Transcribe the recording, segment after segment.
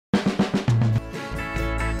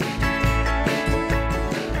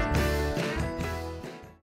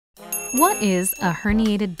What is a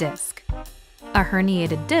herniated disc? A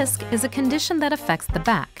herniated disc is a condition that affects the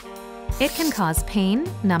back. It can cause pain,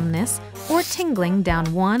 numbness, or tingling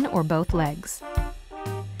down one or both legs.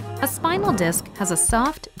 A spinal disc has a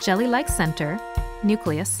soft, jelly-like center,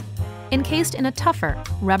 nucleus, encased in a tougher,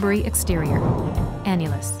 rubbery exterior,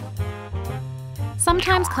 annulus.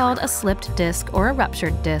 Sometimes called a slipped disc or a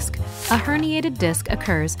ruptured disc, a herniated disc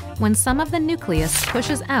occurs when some of the nucleus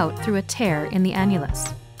pushes out through a tear in the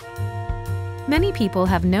annulus. Many people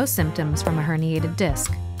have no symptoms from a herniated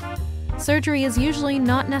disc. Surgery is usually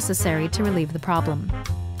not necessary to relieve the problem.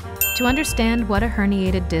 To understand what a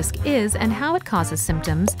herniated disc is and how it causes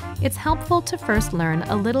symptoms, it's helpful to first learn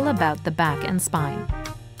a little about the back and spine.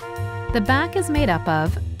 The back is made up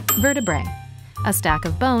of vertebrae, a stack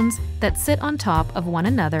of bones that sit on top of one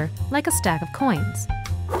another like a stack of coins.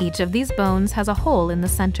 Each of these bones has a hole in the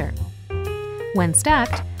center. When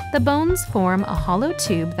stacked, the bones form a hollow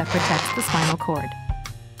tube that protects the spinal cord.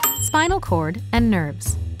 Spinal cord and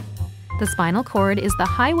nerves. The spinal cord is the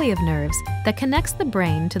highway of nerves that connects the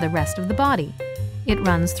brain to the rest of the body. It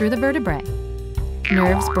runs through the vertebrae.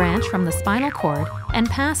 Nerves branch from the spinal cord and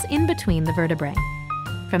pass in between the vertebrae.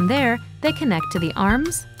 From there, they connect to the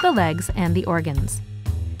arms, the legs, and the organs.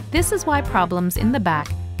 This is why problems in the back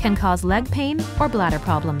can cause leg pain or bladder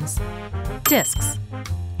problems. Discs.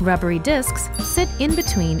 Rubbery discs sit in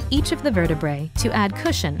between each of the vertebrae to add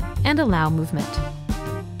cushion and allow movement.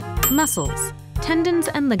 Muscles, tendons,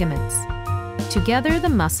 and ligaments. Together, the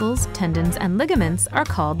muscles, tendons, and ligaments are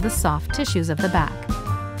called the soft tissues of the back.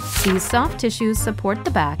 These soft tissues support the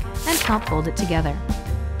back and help hold it together.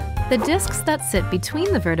 The discs that sit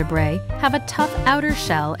between the vertebrae have a tough outer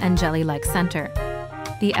shell and jelly-like center.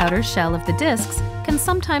 The outer shell of the discs can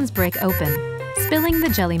sometimes break open, spilling the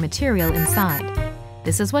jelly material inside.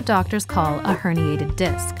 This is what doctors call a herniated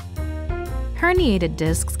disc. Herniated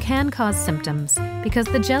discs can cause symptoms because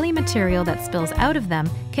the jelly material that spills out of them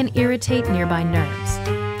can irritate nearby nerves.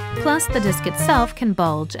 Plus, the disc itself can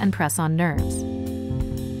bulge and press on nerves.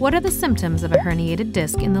 What are the symptoms of a herniated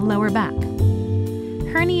disc in the lower back?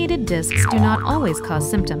 Herniated discs do not always cause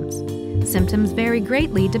symptoms. Symptoms vary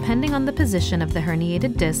greatly depending on the position of the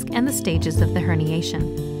herniated disc and the stages of the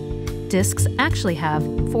herniation. Discs actually have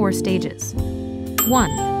 4 stages.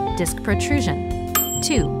 1. Disc protrusion.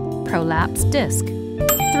 2. Prolapsed disc.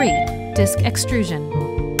 3. Disc extrusion.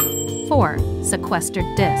 4. Sequestered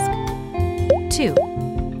disc. 2.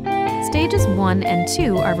 Stages 1 and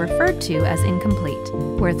 2 are referred to as incomplete,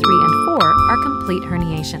 where 3 and 4 are complete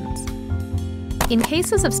herniations. In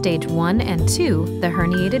cases of stage 1 and 2, the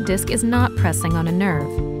herniated disc is not pressing on a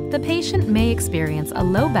nerve. The patient may experience a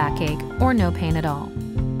low backache or no pain at all.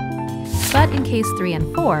 But in case 3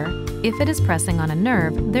 and 4, if it is pressing on a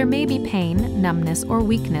nerve, there may be pain, numbness, or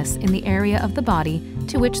weakness in the area of the body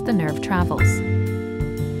to which the nerve travels.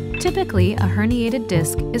 Typically, a herniated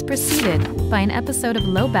disc is preceded by an episode of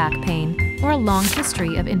low back pain or a long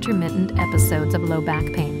history of intermittent episodes of low back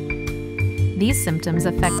pain. These symptoms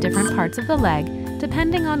affect different parts of the leg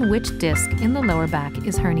depending on which disc in the lower back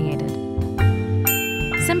is herniated.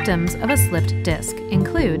 Symptoms of a slipped disc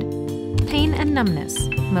include pain and numbness,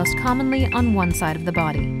 most commonly on one side of the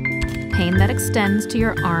body. Pain that extends to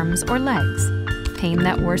your arms or legs. Pain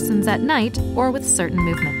that worsens at night or with certain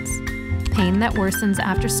movements. Pain that worsens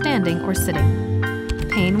after standing or sitting.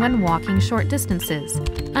 Pain when walking short distances.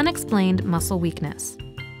 Unexplained muscle weakness.